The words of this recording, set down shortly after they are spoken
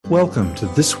Welcome to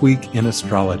This Week in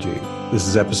Astrology. This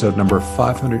is episode number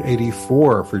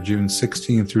 584 for June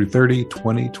 16 through 30,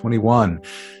 2021.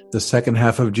 The second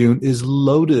half of June is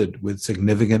loaded with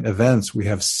significant events. We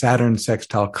have Saturn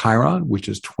sextile Chiron, which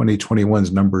is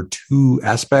 2021's number 2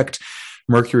 aspect.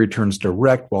 Mercury turns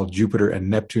direct while Jupiter and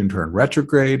Neptune turn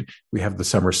retrograde. We have the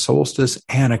summer solstice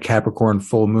and a Capricorn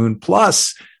full moon,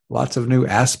 plus lots of new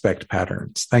aspect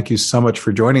patterns. Thank you so much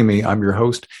for joining me. I'm your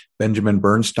host, Benjamin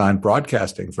Bernstein,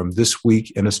 broadcasting from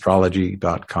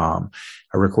thisweekinastrology.com.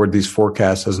 I record these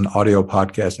forecasts as an audio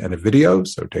podcast and a video,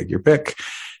 so take your pick.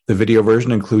 The video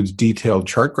version includes detailed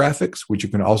chart graphics, which you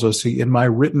can also see in my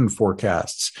written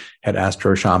forecasts at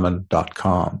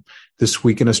astroshaman.com. This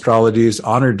Week in Astrology is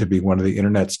honored to be one of the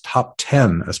internet's top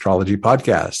 10 astrology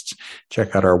podcasts.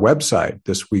 Check out our website,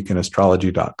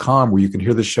 thisweekinastrology.com, where you can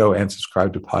hear the show and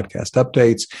subscribe to podcast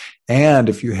updates. And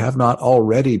if you have not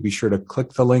already, be sure to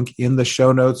click the link in the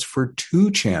show notes for 2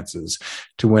 chances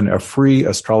to win a free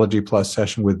Astrology Plus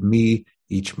session with me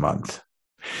each month.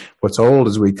 What's old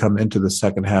as we come into the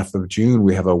second half of June,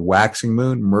 we have a waxing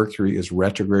moon. Mercury is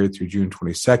retrograde through June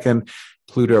 22nd.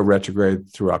 Pluto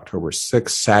retrograde through October 6th,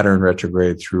 Saturn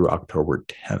retrograde through October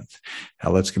 10th.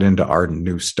 Now let's get into our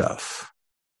new stuff.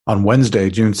 On Wednesday,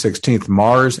 June 16th,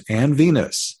 Mars and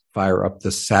Venus fire up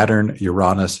the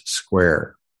Saturn-Uranus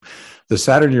square. The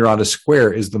Saturn-Uranus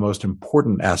square is the most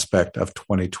important aspect of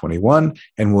 2021,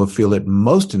 and we'll feel it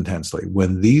most intensely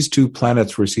when these 2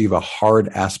 planets receive a hard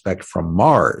aspect from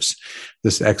Mars.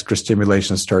 This extra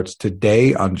stimulation starts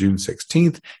today on June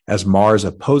 16th as Mars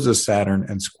opposes Saturn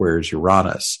and squares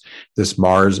Uranus. This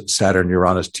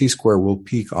Mars-Saturn-Uranus T-square will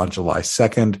peak on July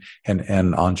 2nd and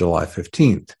end on July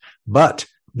 15th. But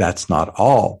that's not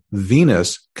all.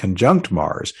 Venus, conjunct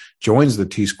Mars, joins the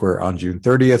T-square on June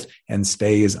 30th and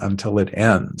stays until it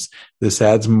ends. This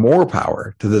adds more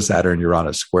power to the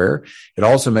Saturn-Uranus square. It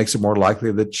also makes it more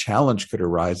likely that challenge could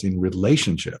arise in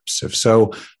relationships. If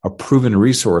so, a proven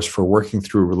resource for working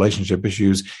through relationship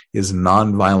issues is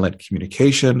Nonviolent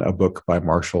Communication, a book by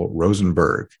Marshall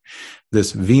Rosenberg.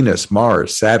 This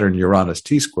Venus-Mars-Saturn-Uranus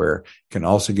T-square can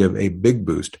also give a big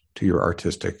boost to your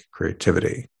artistic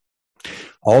creativity.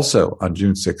 Also, on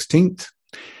June 16th,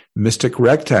 Mystic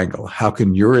Rectangle. How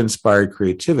can your inspired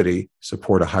creativity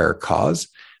support a higher cause?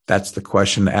 That's the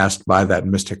question asked by that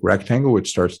Mystic Rectangle,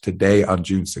 which starts today on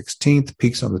June 16th,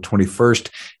 peaks on the 21st,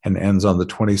 and ends on the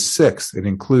 26th. It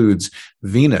includes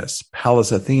Venus,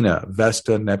 Pallas Athena,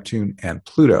 Vesta, Neptune, and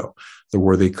Pluto. The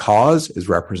worthy cause is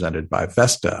represented by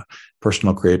Vesta.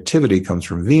 Personal creativity comes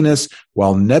from Venus,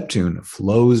 while Neptune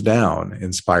flows down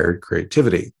inspired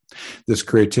creativity. This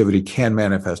creativity can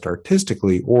manifest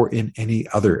artistically or in any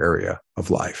other area of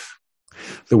life.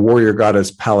 The warrior goddess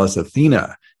Pallas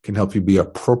Athena can help you be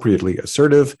appropriately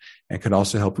assertive and can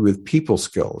also help you with people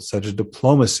skills such as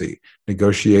diplomacy,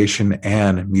 negotiation,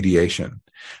 and mediation.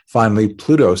 Finally,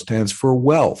 Pluto stands for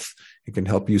wealth. It can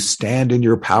help you stand in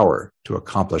your power to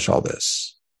accomplish all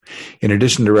this. In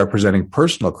addition to representing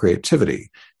personal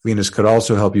creativity, Venus could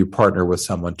also help you partner with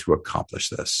someone to accomplish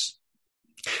this.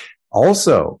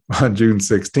 Also, on June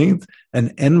 16th,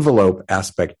 an envelope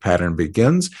aspect pattern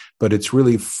begins, but it's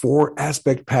really 4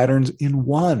 aspect patterns in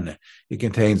one. It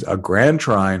contains a grand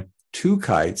trine, 2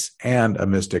 kites, and a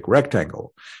mystic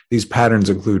rectangle. These patterns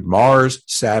include Mars,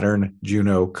 Saturn,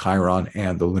 Juno, Chiron,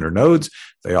 and the lunar nodes.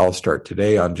 They all start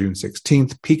today on June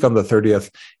 16th, peak on the 30th,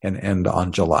 and end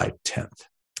on July 10th.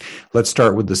 Let's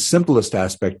start with the simplest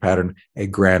aspect pattern, a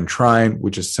grand trine,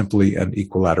 which is simply an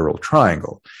equilateral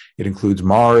triangle. It includes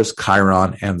Mars,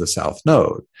 Chiron, and the South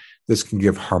Node. This can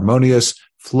give harmonious,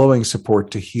 flowing support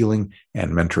to healing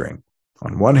and mentoring.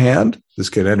 On one hand, this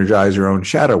can energize your own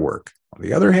shadow work. On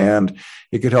the other hand,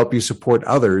 it could help you support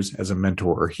others as a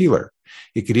mentor or healer.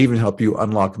 It could even help you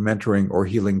unlock mentoring or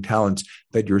healing talents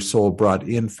that your soul brought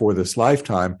in for this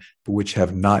lifetime, but which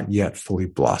have not yet fully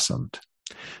blossomed.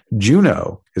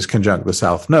 Juno is conjunct the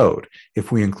South Node.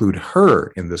 If we include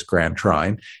her in this grand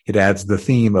trine, it adds the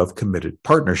theme of committed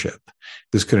partnership.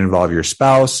 This could involve your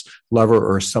spouse, lover,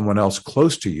 or someone else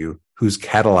close to you who's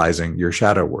catalyzing your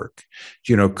shadow work.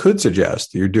 Juno could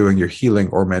suggest that you're doing your healing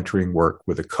or mentoring work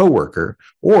with a coworker,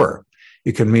 or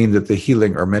it can mean that the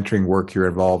healing or mentoring work you're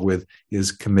involved with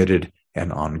is committed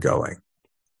and ongoing.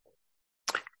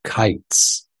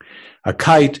 Kites. A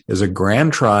kite is a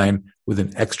grand trine with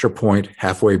an extra point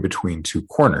halfway between 2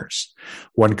 corners.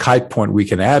 One kite point we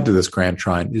can add to this grand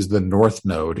trine is the North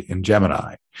Node in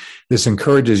Gemini. This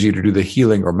encourages you to do the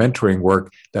healing or mentoring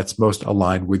work that's most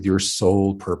aligned with your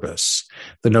soul purpose.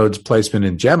 The node's placement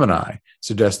in Gemini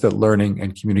suggests that learning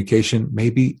and communication may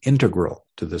be integral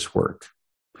to this work.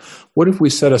 What if we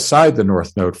set aside the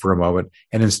North Node for a moment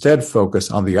and instead focus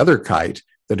on the other kite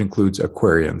that includes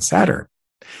Aquarian Saturn?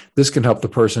 This can help the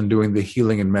person doing the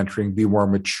healing and mentoring be more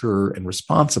mature and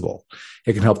responsible.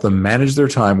 It can help them manage their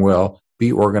time well,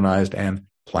 be organized, and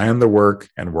plan the work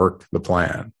and work the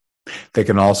plan. They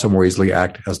can also more easily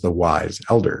act as the wise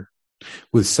elder.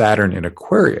 With Saturn in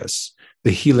Aquarius,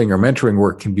 the healing or mentoring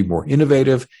work can be more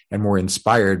innovative and more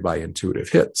inspired by intuitive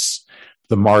hits.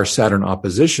 The Mars-Saturn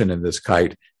opposition in this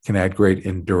kite can add great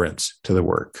endurance to the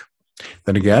work.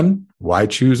 Then again, why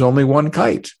choose only one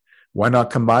kite? Why not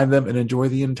combine them and enjoy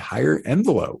the entire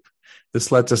envelope?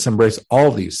 This lets us embrace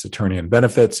all these Saturnian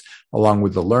benefits, along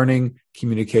with the learning,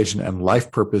 communication, and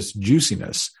life purpose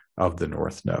juiciness of the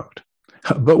North Node.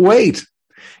 But wait,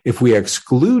 if we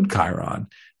exclude Chiron,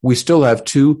 we still have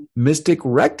two mystic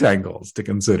rectangles to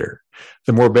consider.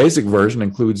 The more basic version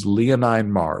includes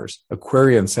Leonine Mars,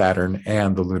 Aquarian Saturn,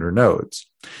 and the lunar nodes.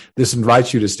 This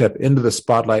invites you to step into the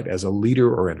spotlight as a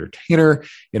leader or entertainer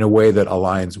in a way that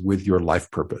aligns with your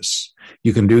life purpose.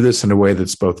 You can do this in a way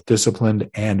that's both disciplined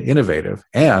and innovative,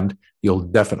 and you'll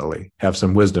definitely have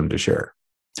some wisdom to share.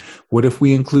 What if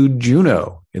we include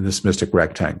Juno in this mystic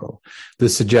rectangle?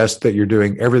 This suggests that you're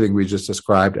doing everything we just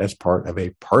described as part of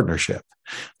a partnership.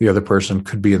 The other person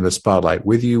could be in the spotlight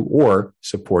with you or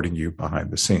supporting you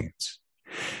behind the scenes.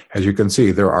 As you can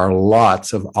see, there are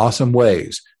lots of awesome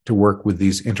ways to work with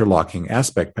these interlocking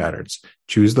aspect patterns.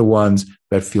 Choose the ones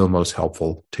that feel most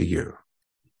helpful to you.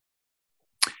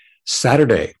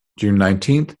 Saturday, June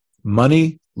 19th,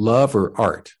 money, love, or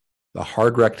art. The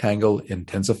hard rectangle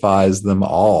intensifies them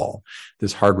all.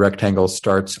 This hard rectangle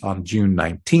starts on June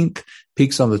 19th,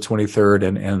 peaks on the 23rd,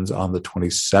 and ends on the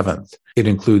 27th. It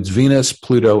includes Venus,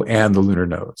 Pluto, and the lunar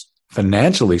nodes.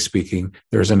 Financially speaking,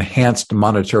 there's enhanced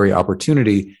monetary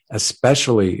opportunity,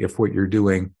 especially if what you're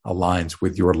doing aligns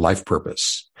with your life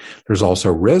purpose. There's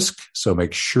also risk, so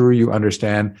make sure you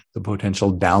understand the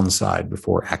potential downside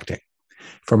before acting.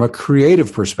 From a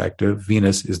creative perspective,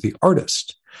 Venus is the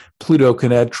artist. Pluto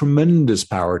can add tremendous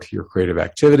power to your creative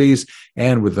activities,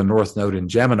 and with the North Node in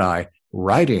Gemini,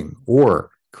 writing or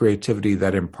creativity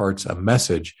that imparts a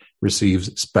message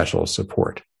receives special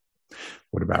support.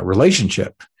 What about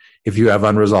relationship? If you have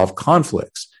unresolved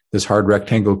conflicts, this hard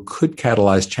rectangle could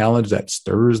catalyze challenge that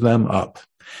stirs them up.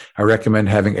 I recommend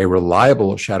having a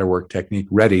reliable shadow work technique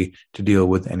ready to deal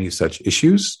with any such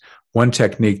issues. One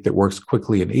technique that works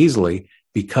quickly and easily,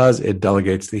 because it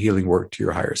delegates the healing work to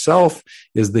your higher self,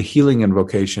 is the healing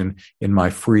invocation in my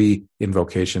free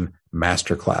invocation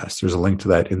masterclass. There's a link to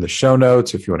that in the show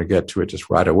notes. If you want to get to it just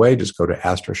right away, just go to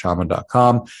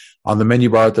astroshaman.com. On the menu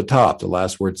bar at the top, the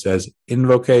last word says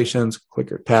invocations.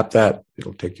 Click or tap that.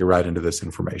 It'll take you right into this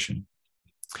information.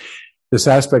 This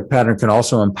aspect pattern can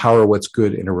also empower what's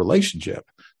good in a relationship.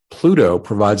 Pluto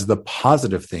provides the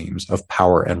positive themes of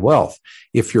power and wealth.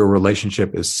 If your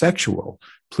relationship is sexual,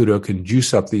 Pluto can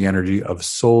juice up the energy of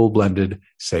soul-blended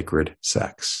sacred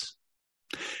sex.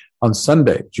 On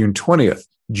Sunday, June 20th,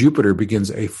 Jupiter begins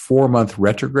a 4-month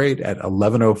retrograde at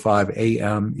 11:05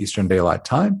 a.m. Eastern Daylight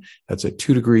Time. That's at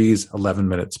 2 degrees, 11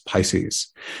 minutes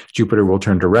Pisces. Jupiter will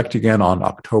turn direct again on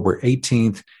October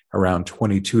 18th, around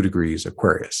 22 degrees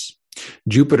Aquarius.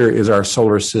 Jupiter is our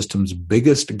solar system's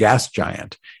biggest gas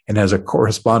giant and has a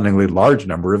correspondingly large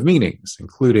number of meanings,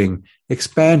 including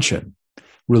expansion,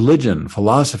 religion,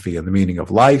 philosophy, and the meaning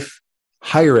of life,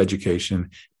 higher education,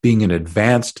 being an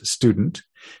advanced student,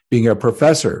 being a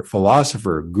professor,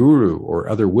 philosopher, guru, or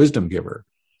other wisdom giver,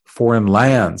 foreign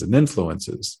lands and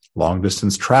influences,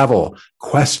 long-distance travel,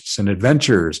 quests and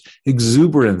adventures,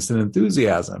 exuberance and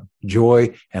enthusiasm,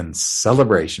 joy and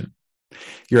celebration.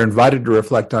 You're invited to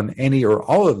reflect on any or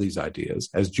all of these ideas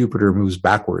as Jupiter moves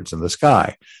backwards in the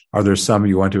sky. Are there some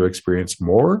you want to experience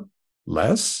more?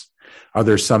 Less? Are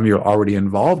there some you're already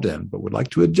involved in but would like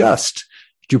to adjust?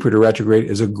 Jupiter retrograde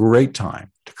is a great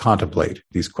time to contemplate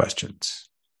these questions.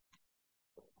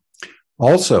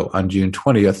 Also on June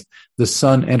 20th, the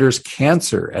sun enters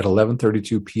Cancer at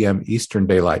 11:32 p.m. Eastern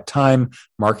Daylight Time,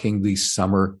 marking the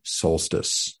summer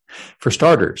solstice. For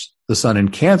starters, the sun in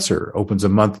Cancer opens a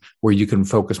month where you can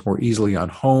focus more easily on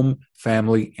home,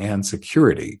 family, and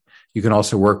security. You can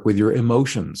also work with your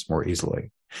emotions more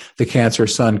easily. The Cancer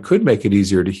sun could make it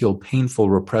easier to heal painful,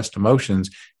 repressed emotions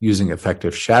using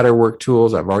effective shadow work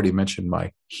tools. I've already mentioned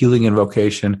my healing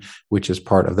invocation, which is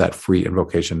part of that free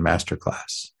invocation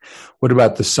masterclass. What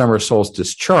about the summer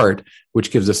solstice chart,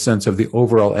 which gives a sense of the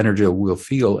overall energy we'll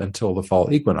feel until the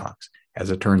fall equinox? As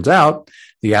it turns out,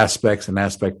 the aspects and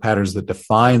aspect patterns that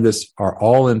define this are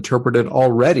all interpreted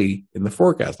already in the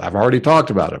forecast. I've already talked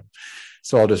about them.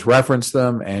 So I'll just reference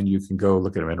them and you can go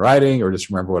look at them in writing or just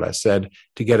remember what I said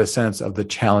to get a sense of the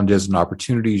challenges and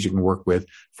opportunities you can work with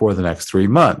for the next 3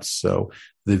 months. So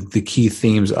the key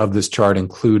themes of this chart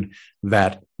include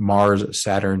that Mars,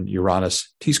 Saturn,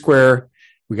 Uranus T-square.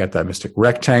 We got that mystic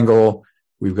rectangle.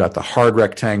 We've got the hard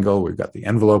rectangle. We've got the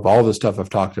envelope. All the stuff I've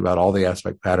talked about, all the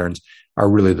aspect patterns are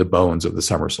really the bones of the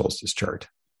summer solstice chart.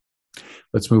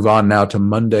 Let's move on now to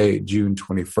Monday, June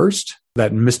 21st.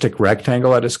 That mystic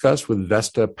rectangle I discussed with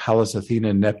Vesta, Pallas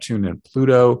Athena, Neptune, and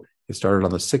Pluto. It started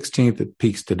on the 16th. It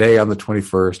peaks today on the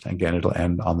 21st. Again, it'll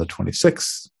end on the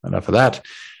 26th. Enough of that.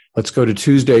 Let's go to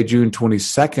Tuesday, June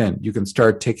 22nd. You can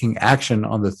start taking action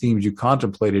on the themes you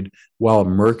contemplated while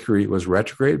Mercury was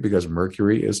retrograde because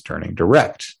Mercury is turning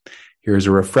direct. Here's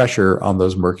a refresher on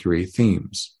those Mercury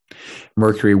themes.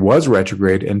 Mercury was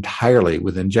retrograde entirely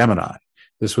within Gemini.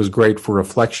 This was great for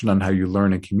reflection on how you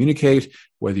learn and communicate,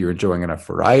 whether you're enjoying enough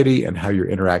variety, and how you're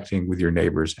interacting with your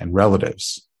neighbors and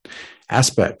relatives.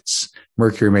 Aspects.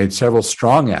 Mercury made several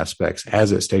strong aspects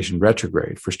as it stationed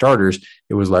retrograde. For starters,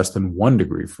 it was less than 1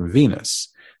 degree from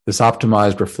Venus. This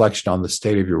optimized reflection on the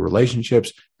state of your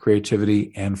relationships,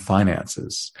 creativity, and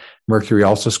finances. Mercury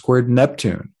also squared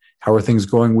Neptune. How are things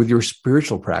going with your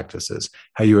spiritual practices?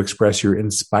 How you express your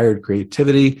inspired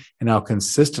creativity and how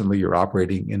consistently you're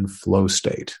operating in flow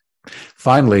state.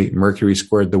 Finally, Mercury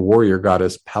squared the warrior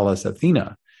goddess Pallas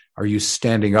Athena. Are you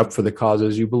standing up for the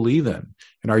causes you believe in?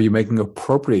 And are you making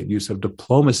appropriate use of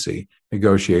diplomacy,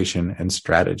 negotiation, and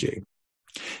strategy?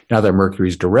 Now that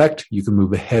Mercury's direct, you can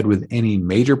move ahead with any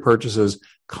major purchases,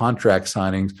 contract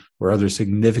signings, or other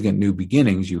significant new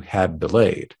beginnings you had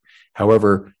delayed.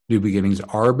 However, new beginnings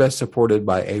are best supported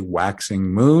by a waxing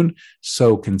moon,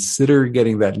 so consider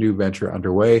getting that new venture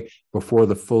underway before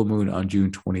the full moon on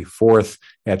June 24th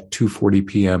at 2:40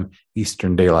 p.m.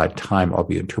 Eastern Daylight Time. I'll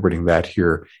be interpreting that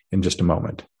here in just a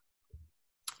moment.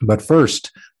 But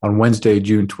first, on Wednesday,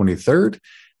 June 23rd,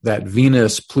 that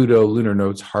Venus-Pluto lunar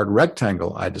nodes hard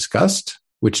rectangle I discussed,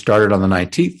 which started on the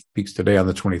 19th, peaks today on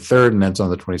the 23rd, and ends on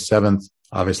the 27th,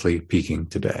 obviously peaking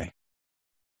today.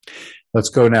 Let's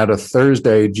go now to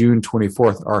Thursday, June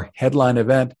 24th, our headline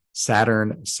event,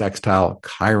 Saturn sextile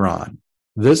Chiron.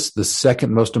 This, the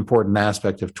second most important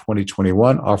aspect of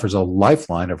 2021, offers a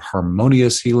lifeline of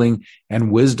harmonious healing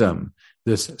and wisdom.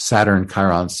 This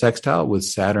Saturn-Chiron sextile with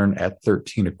Saturn at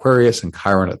 13 Aquarius and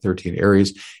Chiron at 13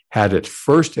 Aries had its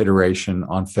first iteration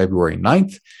on February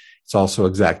 9th. It's also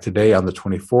exact today on the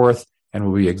 24th. And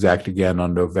will be exact again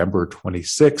on November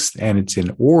 26th. And it's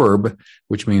in orb,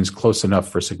 which means close enough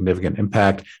for significant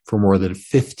impact for more than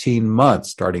 15 months,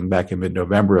 starting back in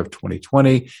mid-November of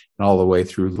 2020 and all the way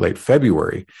through late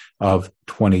February of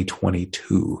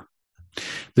 2022.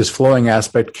 This flowing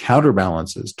aspect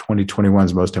counterbalances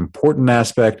 2021's most important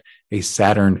aspect, a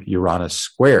Saturn-Uranus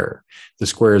square. The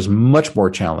square is much more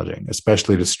challenging,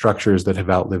 especially to structures that have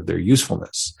outlived their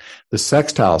usefulness. The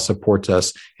sextile supports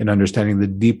us in understanding the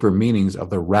deeper meanings of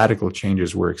the radical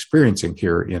changes we're experiencing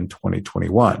here in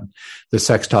 2021. The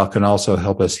sextile can also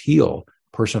help us heal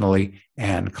personally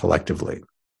and collectively.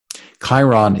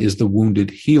 Chiron is the wounded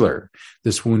healer.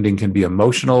 This wounding can be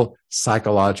emotional,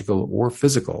 psychological, or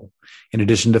physical. In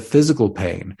addition to physical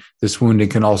pain, this wounding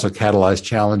can also catalyze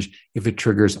challenge if it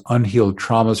triggers unhealed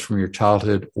traumas from your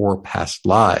childhood or past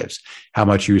lives. How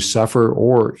much you suffer,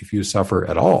 or if you suffer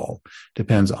at all,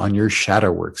 depends on your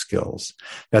shadow work skills.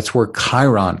 That's where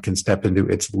Chiron can step into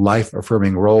its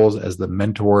life-affirming roles as the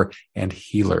mentor and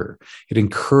healer. It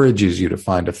encourages you to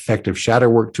find effective shadow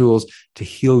work tools to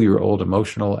heal your old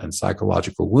emotional and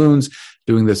psychological wounds.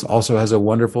 Doing this also has a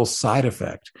wonderful side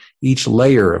effect. Each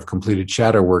layer of completed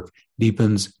shadow work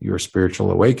deepens your spiritual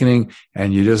awakening.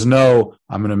 And you just know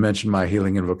I'm going to mention my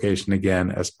healing invocation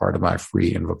again as part of my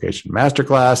free invocation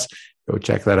masterclass. Go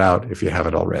check that out if you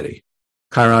haven't already.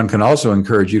 Chiron can also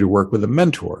encourage you to work with a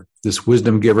mentor. This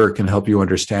wisdom giver can help you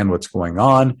understand what's going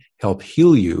on, help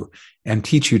heal you, and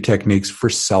teach you techniques for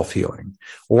self-healing.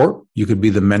 Or you could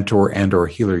be the mentor and or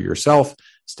healer yourself,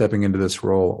 stepping into this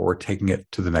role or taking it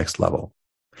to the next level.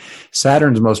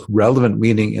 Saturn's most relevant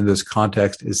meaning in this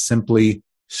context is simply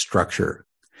structure.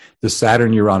 The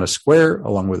Saturn-Uranus square,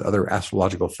 along with other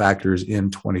astrological factors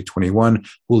in 2021,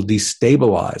 will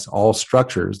destabilize all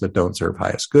structures that don't serve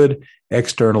highest good,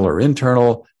 external or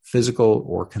internal, physical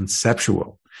or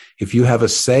conceptual. If you have a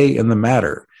say in the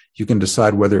matter, you can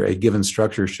decide whether a given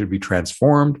structure should be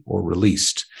transformed or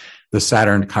released. The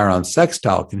Saturn-Chiron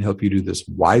sextile can help you do this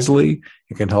wisely.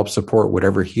 It can help support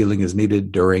whatever healing is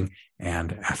needed during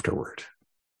and afterward.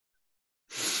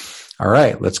 All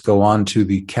right, let's go on to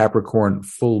the Capricorn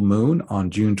full moon on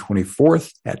June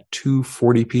 24th at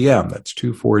 2:40 p.m. That's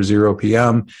 2:40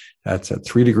 p.m. That's at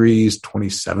 3 degrees,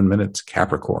 27 minutes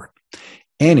Capricorn.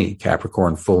 Any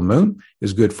Capricorn full moon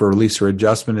is good for release or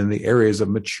adjustment in the areas of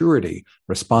maturity,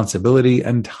 responsibility,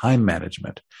 and time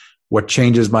management. What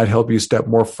changes might help you step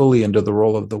more fully into the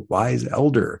role of the wise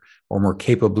elder or more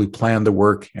capably plan the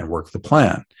work and work the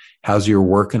plan? How's your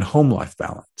work and home life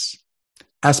balance?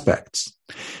 Aspects.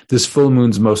 This full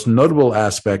moon's most notable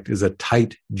aspect is a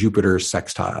tight Jupiter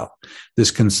sextile. This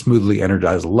can smoothly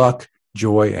energize luck,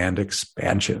 joy, and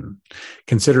expansion.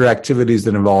 Consider activities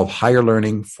that involve higher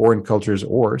learning, foreign cultures,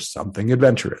 or something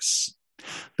adventurous.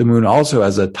 The moon also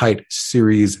has a tight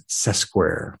Ceres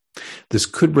sesquare. This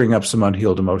could bring up some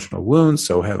unhealed emotional wounds,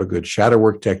 so have a good shadow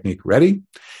work technique ready.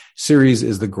 Ceres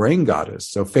is the grain goddess,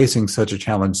 so facing such a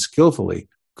challenge skillfully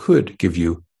could give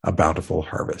you a bountiful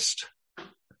harvest.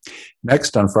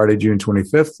 Next, on Friday, June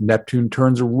 25th, Neptune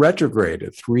turns retrograde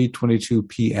at 3:22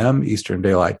 p.m. Eastern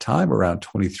Daylight Time, around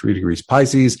 23 degrees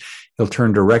Pisces. He'll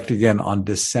turn direct again on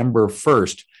December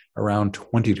 1st, around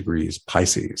 20 degrees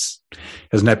Pisces.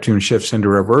 As Neptune shifts into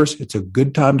reverse, it's a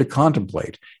good time to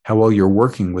contemplate how well you're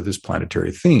working with his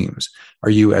planetary themes. Are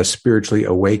you as spiritually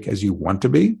awake as you want to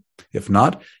be? If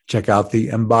not, check out the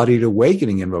Embodied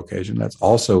Awakening invocation. That's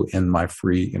also in my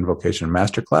free invocation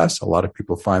masterclass. A lot of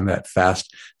people find that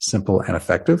fast, simple, and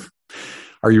effective.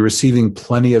 Are you receiving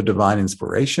plenty of divine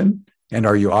inspiration? And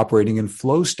are you operating in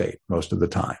flow state most of the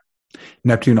time?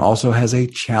 Neptune also has a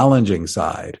challenging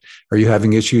side. Are you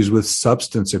having issues with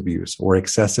substance abuse or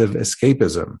excessive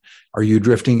escapism? Are you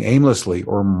drifting aimlessly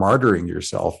or martyring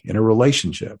yourself in a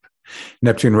relationship?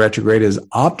 Neptune retrograde is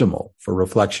optimal for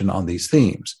reflection on these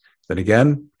themes. Then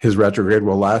again, his retrograde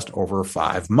will last over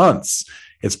 5 months.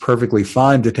 It's perfectly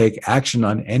fine to take action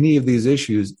on any of these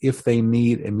issues if they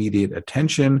need immediate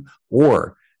attention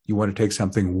or you want to take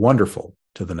something wonderful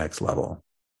to the next level.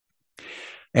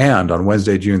 And on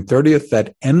Wednesday, June 30th,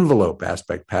 that envelope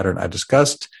aspect pattern I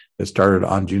discussed that started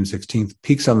on June 16th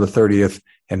peaks on the 30th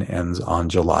and ends on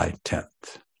July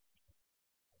 10th.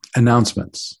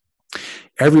 Announcements.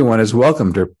 Everyone is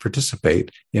welcome to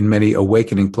participate in many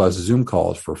Awakening Plus Zoom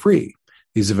calls for free.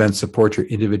 These events support your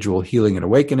individual healing and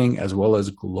awakening as well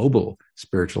as global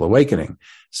spiritual awakening.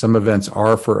 Some events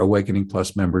are for Awakening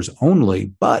Plus members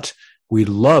only, but we'd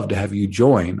love to have you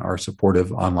join our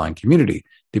supportive online community.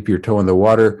 Dip your toe in the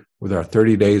water with our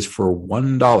 30 days for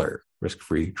 $1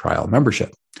 risk-free trial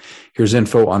membership. Here's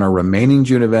info on our remaining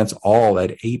June events, all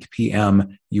at 8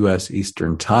 p.m. U.S.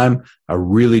 Eastern Time. A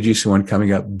really juicy one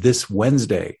coming up this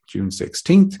Wednesday, June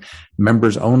 16th.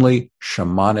 Members only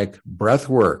shamanic breath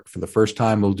work. For the first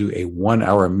time, we'll do a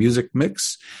 1-hour music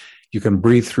mix. You can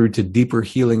breathe through to deeper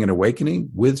healing and awakening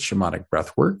with shamanic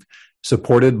breath work.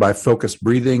 Supported by focused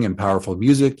breathing and powerful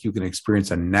music, you can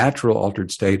experience a natural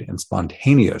altered state and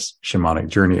spontaneous shamanic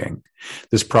journeying.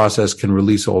 This process can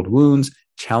release old wounds,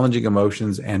 challenging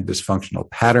emotions, and dysfunctional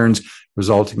patterns,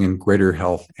 resulting in greater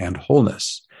health and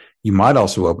wholeness. You might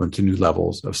also open to new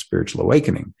levels of spiritual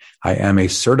awakening. I am a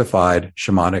certified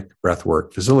shamanic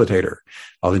breathwork facilitator.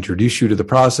 I'll introduce you to the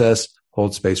process,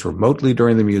 hold space remotely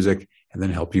during the music, and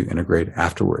then help you integrate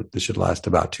afterward. This should last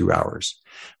about 2 hours.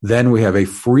 Then we have a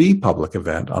free public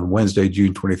event on Wednesday,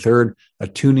 June 23rd,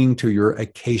 attuning to your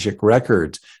Akashic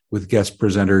records with guest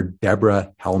presenter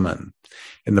Deborah Hellman.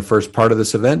 In the first part of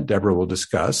this event, Deborah will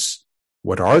discuss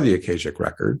what are the Akashic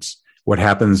records, what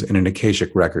happens in an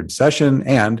Akashic record session,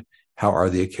 and how are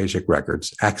the Akashic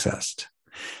records accessed.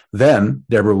 Then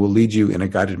Deborah will lead you in a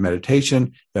guided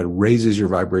meditation that raises your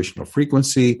vibrational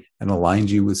frequency and aligns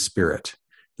you with spirit.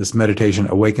 This meditation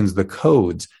awakens the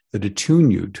codes that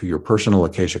attune you to your personal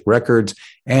Akashic records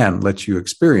and lets you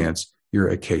experience your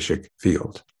Akashic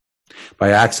field. By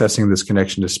accessing this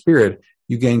connection to spirit,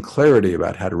 you gain clarity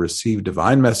about how to receive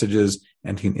divine messages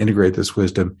and can integrate this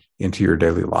wisdom into your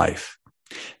daily life.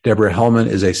 Deborah Hellman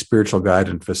is a spiritual guide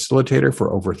and facilitator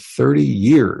for over 30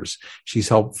 years. She's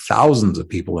helped thousands of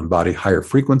people embody higher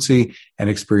frequency and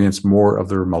experience more of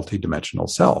their multidimensional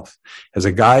self. As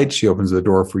a guide, she opens the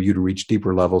door for you to reach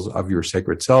deeper levels of your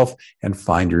sacred self and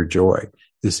find your joy.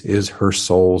 This is her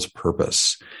soul's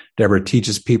purpose. Deborah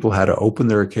teaches people how to open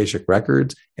their Akashic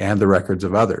records and the records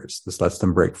of others. This lets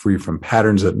them break free from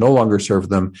patterns that no longer serve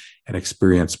them and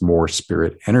experience more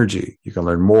spirit energy. You can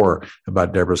learn more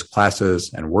about Deborah's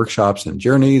classes and workshops and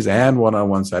journeys and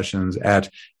one-on-one sessions at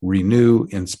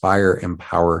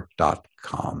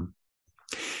renewinspireempower.com.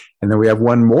 And then we have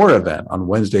one more event on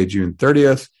Wednesday, June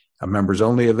 30th, a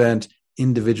members-only event,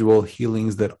 Individual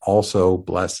Healings That Also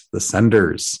Bless the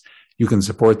Senders. You can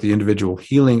support the individual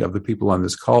healing of the people on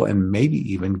this call and maybe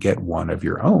even get one of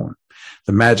your own.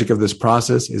 The magic of this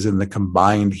process is in the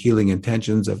combined healing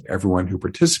intentions of everyone who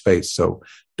participates. So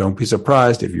don't be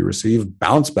surprised if you receive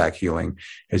bounce back healing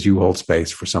as you hold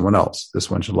space for someone else. This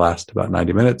one should last about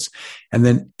 90 minutes. And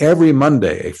then every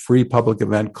Monday, a free public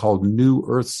event called New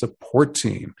Earth Support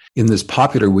Team. In this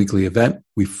popular weekly event,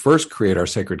 we first create our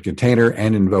sacred container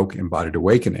and invoke embodied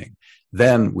awakening.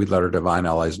 Then we let our divine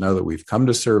allies know that we've come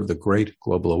to serve the great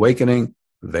global awakening.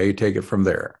 They take it from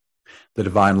there. The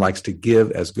divine likes to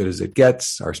give as good as it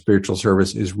gets. Our spiritual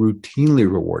service is routinely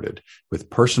rewarded with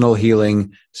personal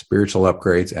healing, spiritual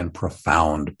upgrades, and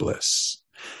profound bliss.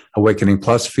 Awakening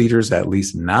Plus features at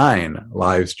least 9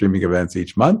 live streaming events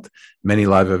each month. Many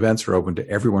live events are open to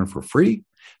everyone for free.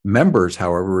 Members,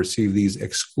 however, receive these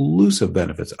exclusive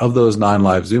benefits. Of those 9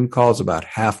 live Zoom calls, about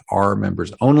half are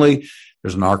members only.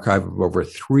 There's an archive of over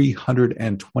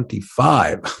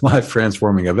 325 live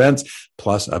transforming events,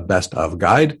 plus a best of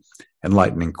guide,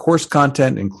 enlightening course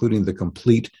content, including the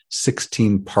complete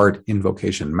 16-part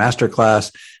invocation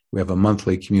masterclass. We have a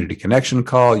monthly community connection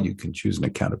call. You can choose an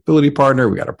accountability partner.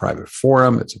 We got a private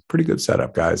forum. It's a pretty good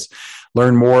setup, guys.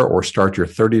 Learn more or start your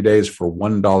 30 days for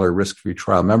 $1 risk-free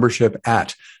trial membership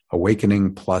at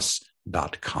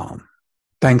awakeningplus.com.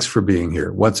 Thanks for being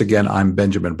here. Once again, I'm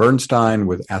Benjamin Bernstein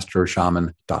with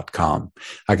astroshaman.com.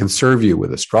 I can serve you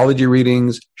with astrology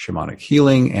readings, shamanic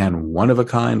healing, and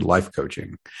one-of-a-kind life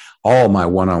coaching. All my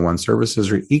one-on-one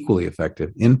services are equally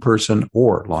effective in person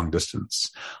or long distance.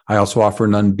 I also offer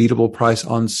an unbeatable price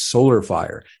on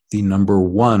SolarFire, the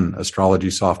 #1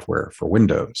 astrology software for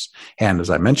Windows. And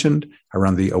as I mentioned, I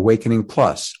run the Awakening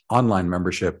Plus online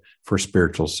membership for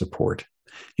spiritual support.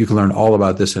 You can learn all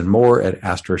about this and more at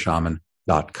astroshaman.com.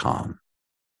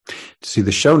 To see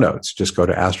the show notes, just go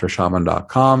to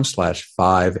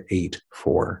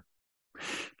astroshaman.com/584.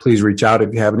 Please reach out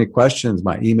if you have any questions.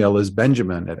 My email is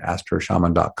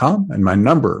benjamin@astroshaman.com, and my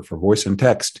number for voice and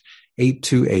text,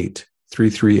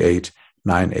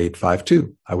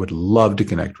 828-338-9852. I would love to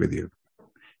connect with you.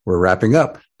 We're wrapping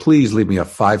up. Please leave me a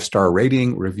 5-star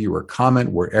rating, review, or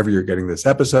comment wherever you're getting this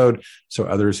episode so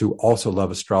others who also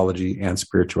love astrology and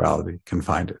spirituality can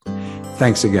find it.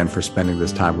 Thanks again for spending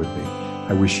this time with me.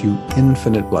 I wish you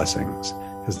infinite blessings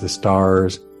as the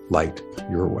stars light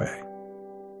your way.